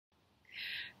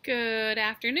Good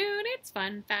afternoon, it's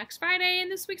Fun Facts Friday,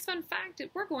 and this week's fun fact,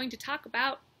 we're going to talk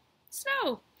about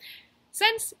snow.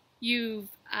 Since you've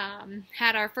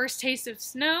had our first taste of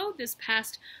snow this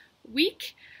past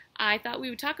week, I thought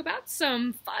we would talk about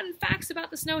some fun facts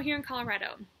about the snow here in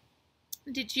Colorado.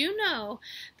 Did you know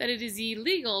that it is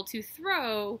illegal to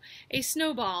throw a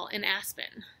snowball in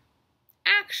Aspen?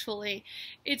 Actually,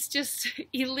 it's just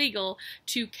illegal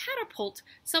to catapult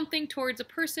something towards a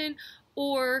person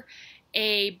or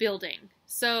a building.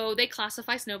 So they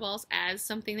classify snowballs as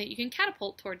something that you can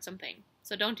catapult towards something.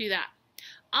 So don't do that.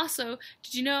 Also,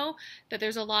 did you know that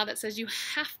there's a law that says you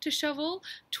have to shovel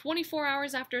 24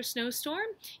 hours after a snowstorm?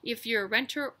 If you're a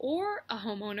renter or a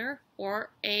homeowner or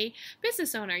a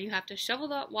business owner, you have to shovel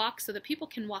that walk so that people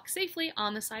can walk safely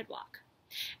on the sidewalk.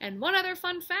 And one other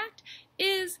fun fact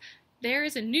is there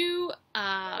is a new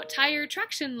tire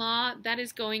traction law that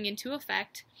is going into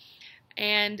effect,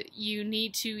 and you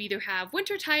need to either have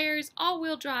winter tires,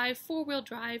 all-wheel drive, four-wheel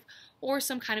drive, or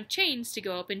some kind of chains to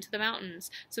go up into the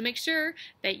mountains. So make sure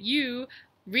that you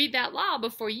read that law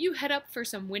before you head up for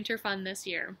some winter fun this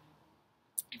year.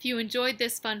 If you enjoyed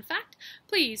this fun fact,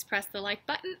 please press the like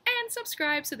button and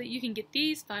subscribe so that you can get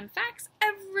these fun facts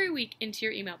every week into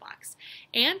your email box.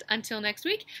 And until next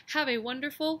week, have a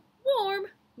wonderful, warm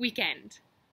weekend.